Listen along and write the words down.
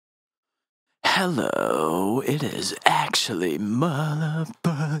Hello, it is actually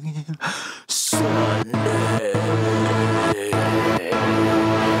motherfucking Sunday.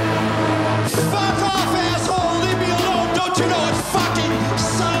 Fuck off, asshole! Leave me alone! Don't you know it's fucking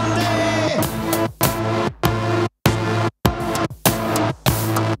Sunday?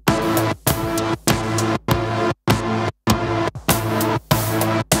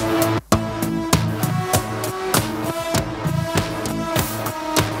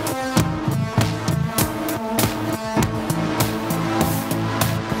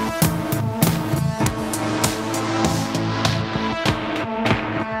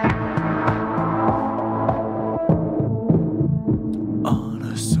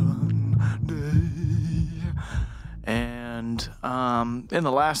 In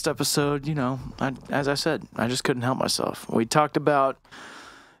the last episode, as I said, I just couldn't help myself. We talked about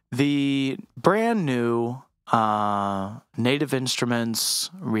the brand new Native Instruments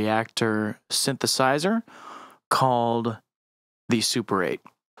Reaktor synthesizer called the Super 8.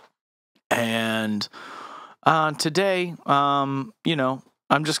 And today, I'm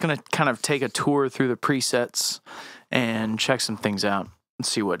just going to kind of take a tour through the presets and check some things out and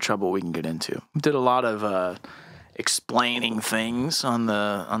see what trouble we can get into. We did a lot of explaining things on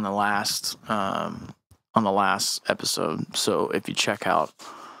the last episode. So if you check out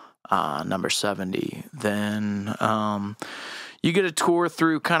number 70, then you get a tour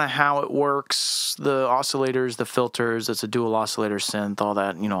through kind of how it works, the oscillators, the filters. It's a dual oscillator synth, all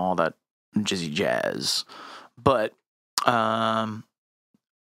that jizzy jazz. But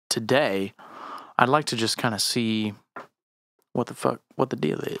today, I'd like to just kind of see what the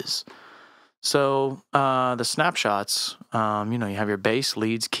deal is. So the snapshots, you have your bass,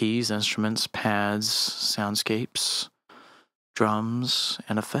 leads, keys, instruments, pads, soundscapes, drums,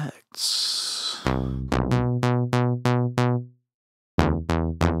 and effects. And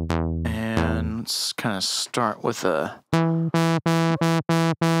let's kind of start with a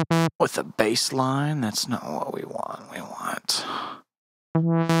bass line. That's not what we want.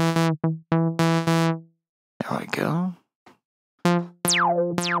 There we go.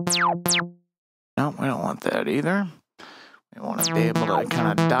 No, we don't want that either. We want to be able to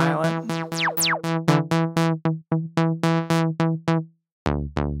kind of dial it.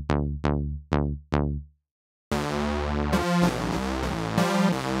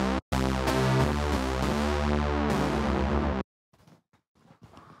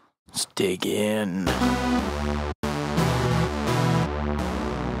 Let's dig in.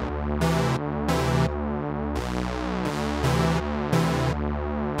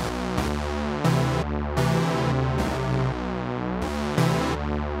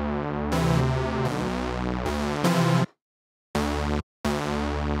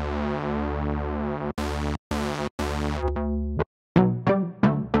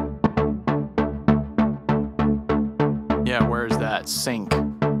 Yeah, where's that? Sync.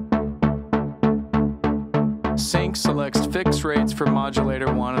 Sync selects fixed rates for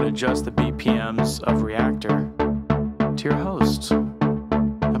modulator 1 and adjusts the BPMs of Reaktor to your host.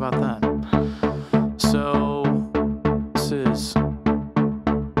 How about that? So, this is, I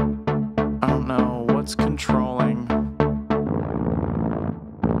don't know what's controlling.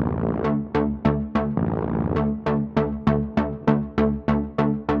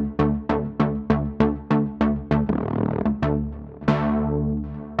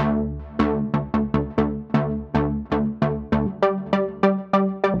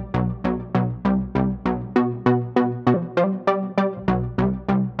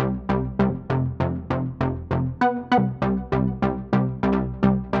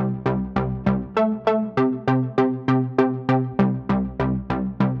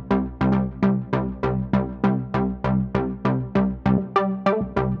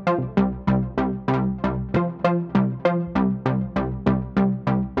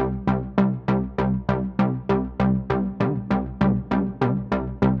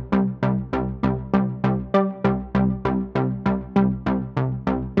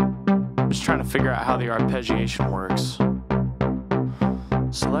 Trying to figure out how the arpeggiation works.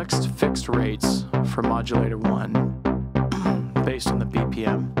 Selects fixed rates for modulator 1 based on the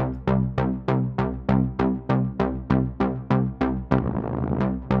BPM.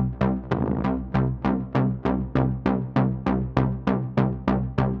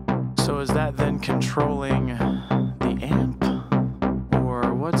 So is that then controlling the amp?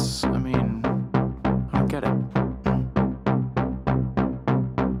 Or what's, I don't get it.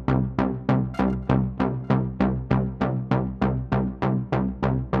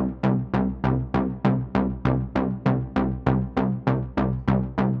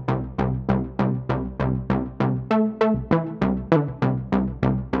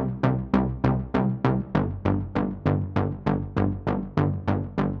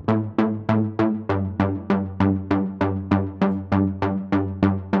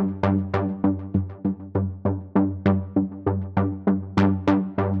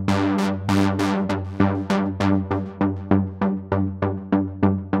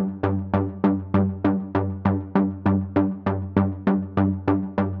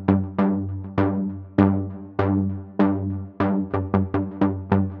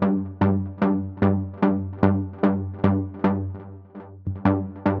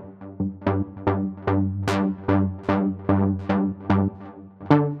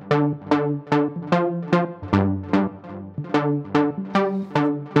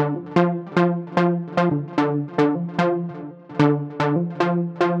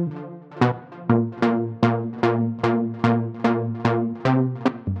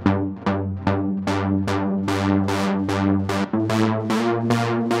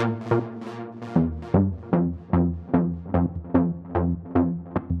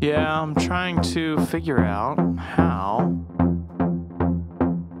 I'm trying to figure out how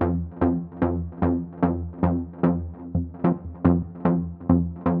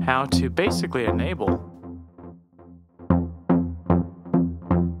to basically enable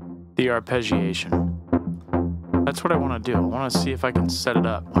the arpeggiation. That's what I want to do. I want to see if I can set it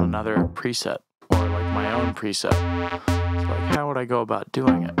up on another preset or like my own preset. So like, how would I go about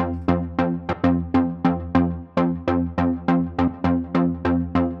doing it?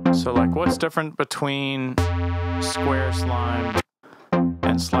 So like, what's different between Square Slime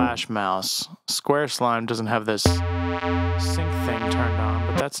and Slash Mouse? Square Slime doesn't have this sync thing turned on,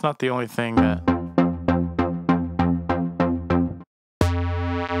 but that's not the only thing that...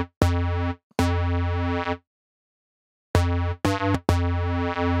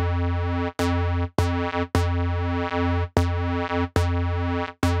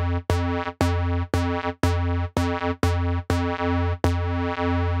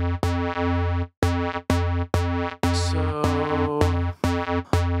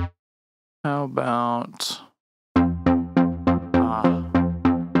 How about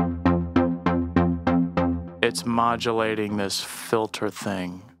it's modulating this filter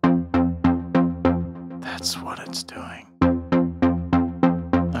thing. That's what it's doing. All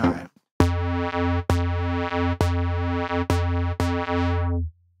right.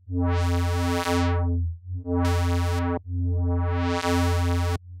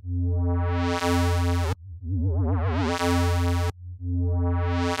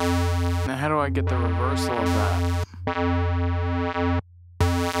 Now, how do I get the reversal of that?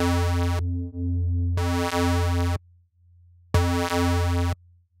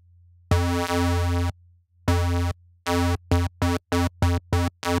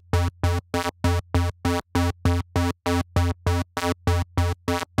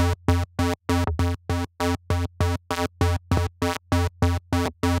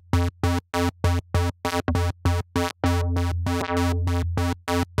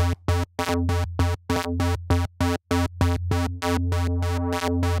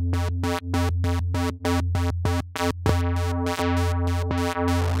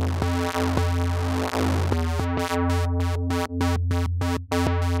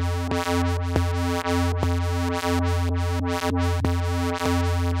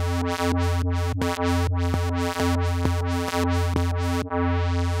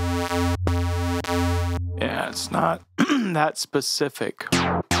 Yeah, it's not that specific.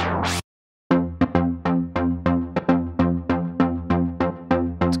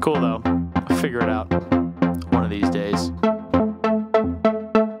 It's cool though. I'll figure it out one of these days.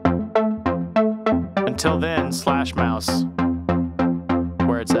 Until then, Slash Mouse,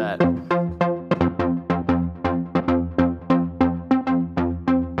 where it's at.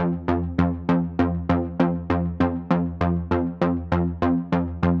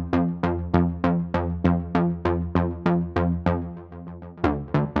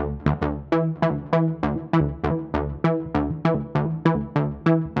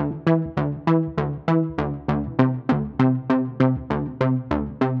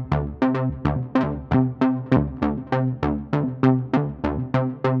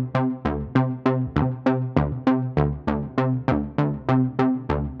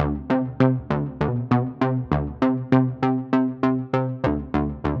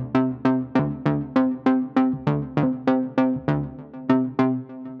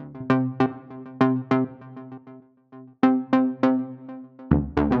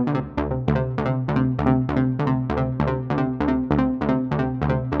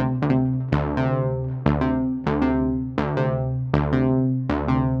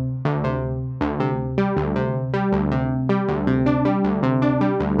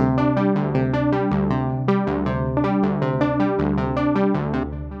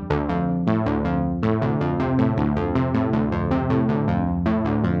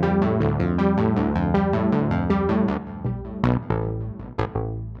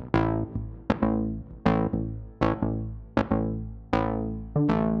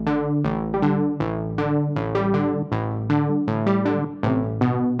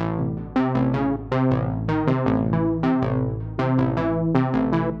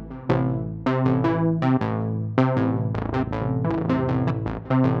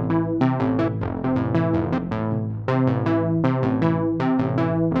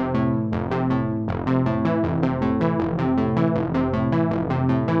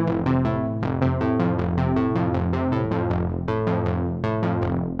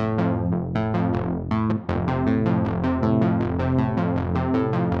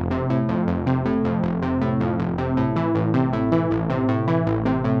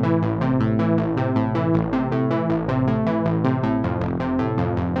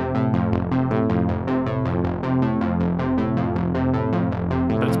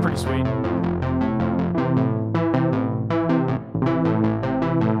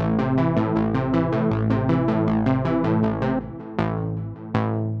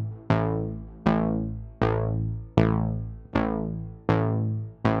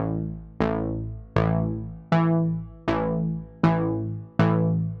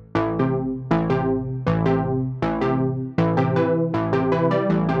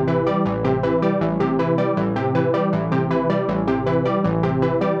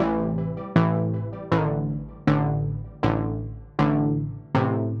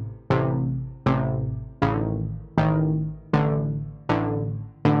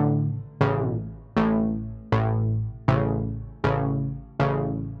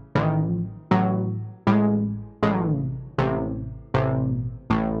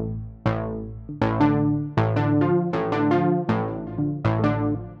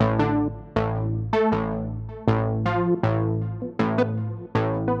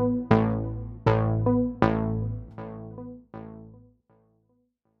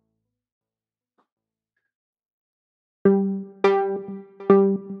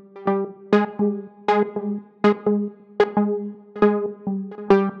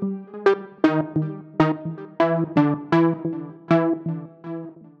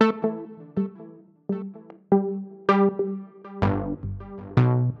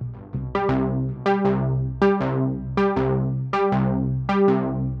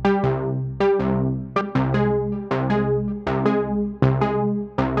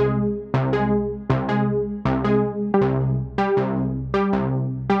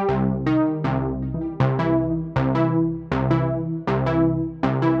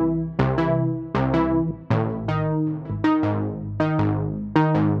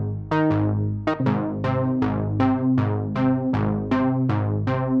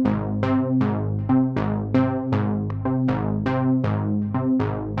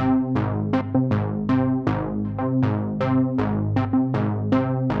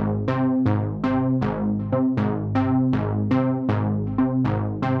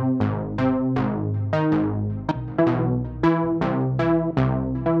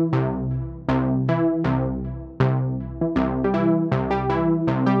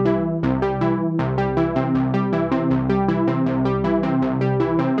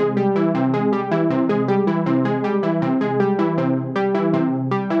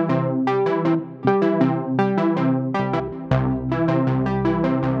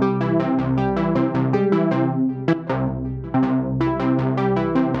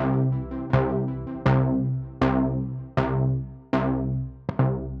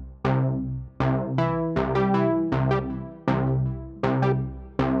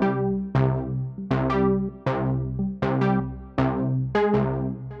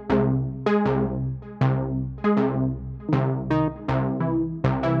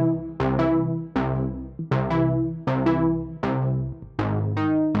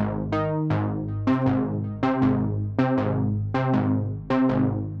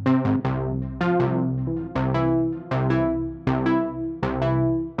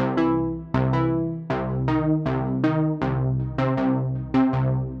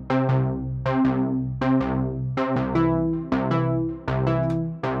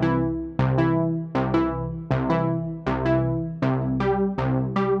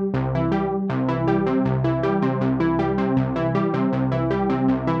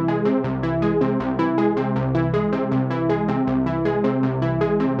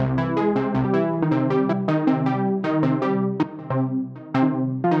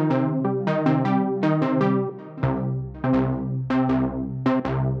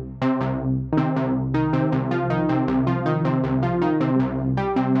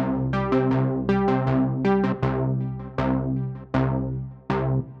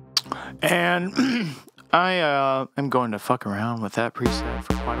 And I am going to fuck around with that preset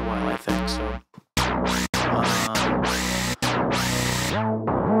for quite a while, I think. So,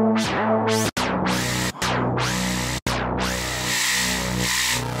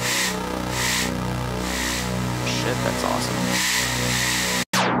 shit, that's awesome.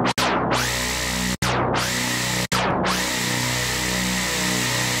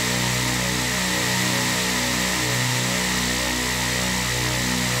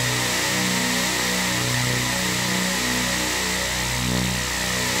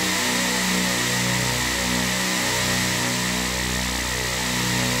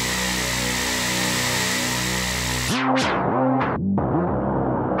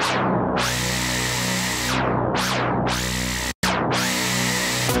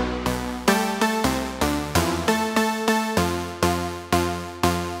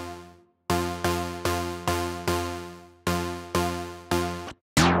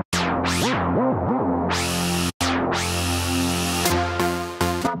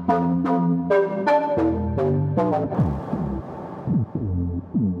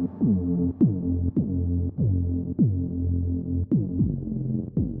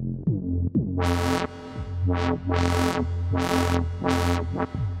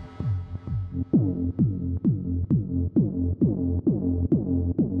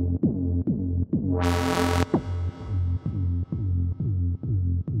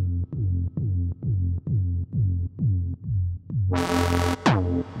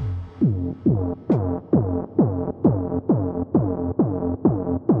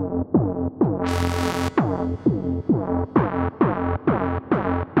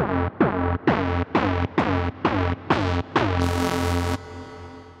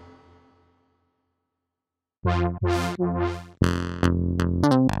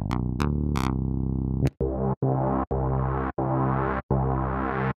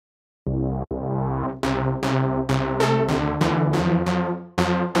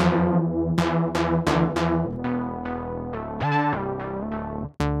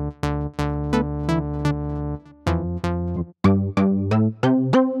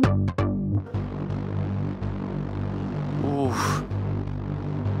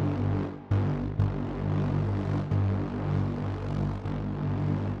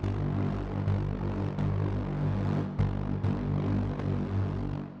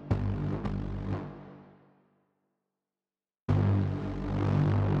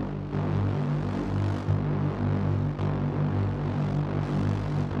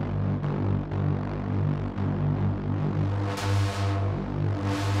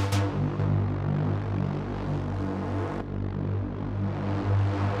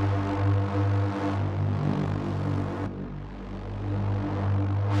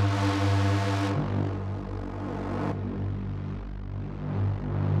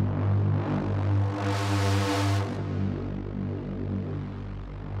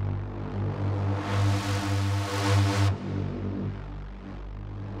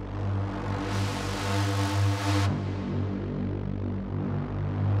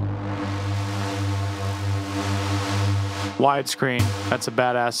 Widescreen. That's a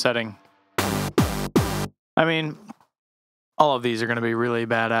badass setting. I mean, all of these are going to be really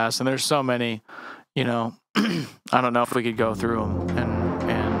badass, and there's so many, you know, I don't know if we could go through them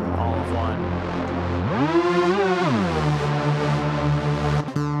and all of one.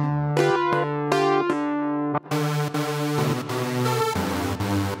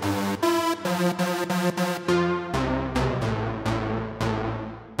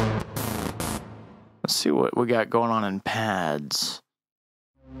 Let's see what we got going on in pads.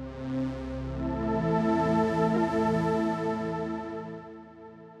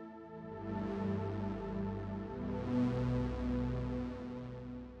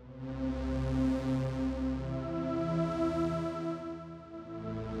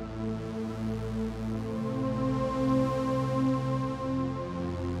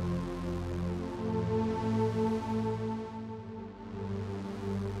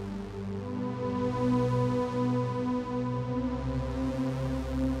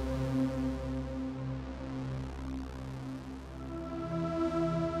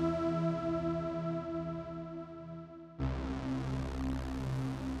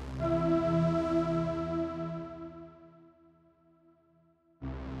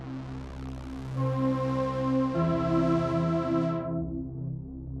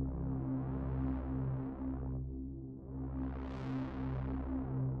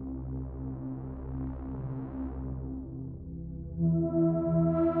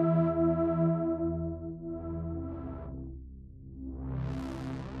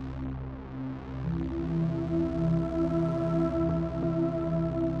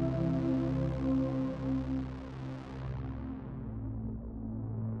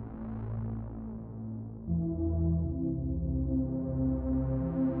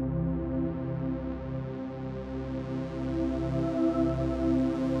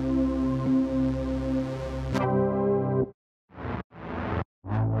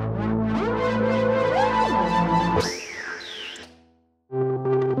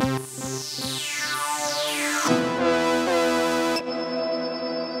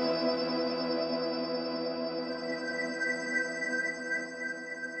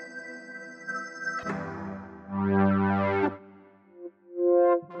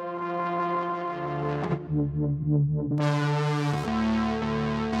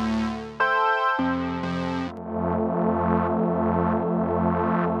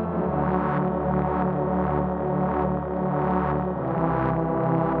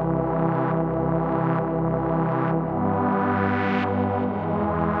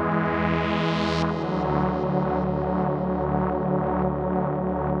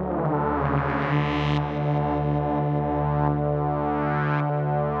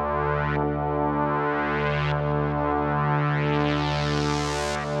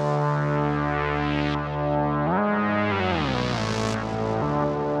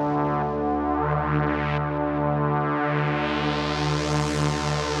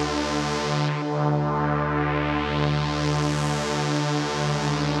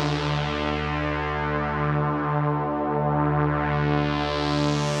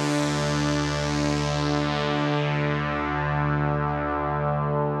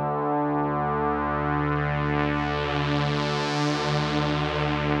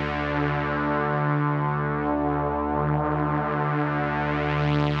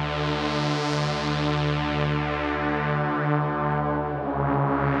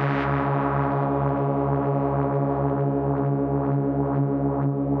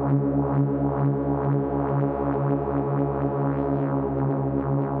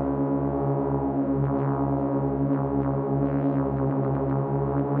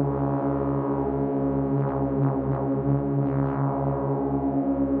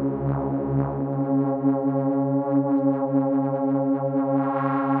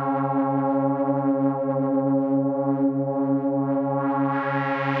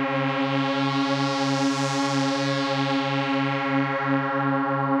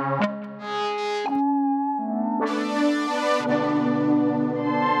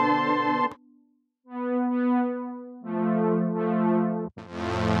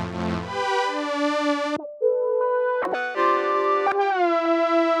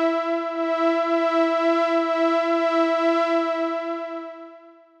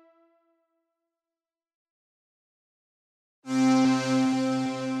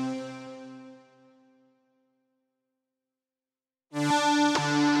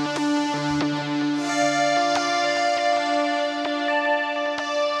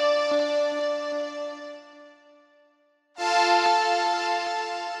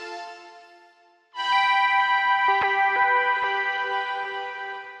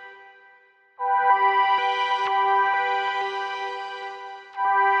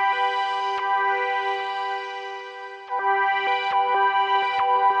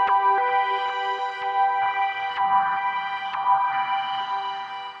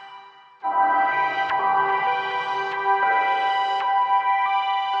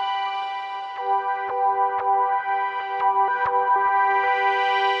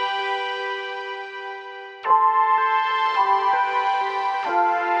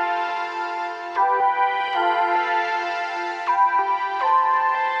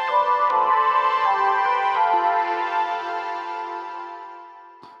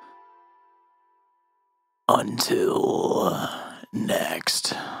 until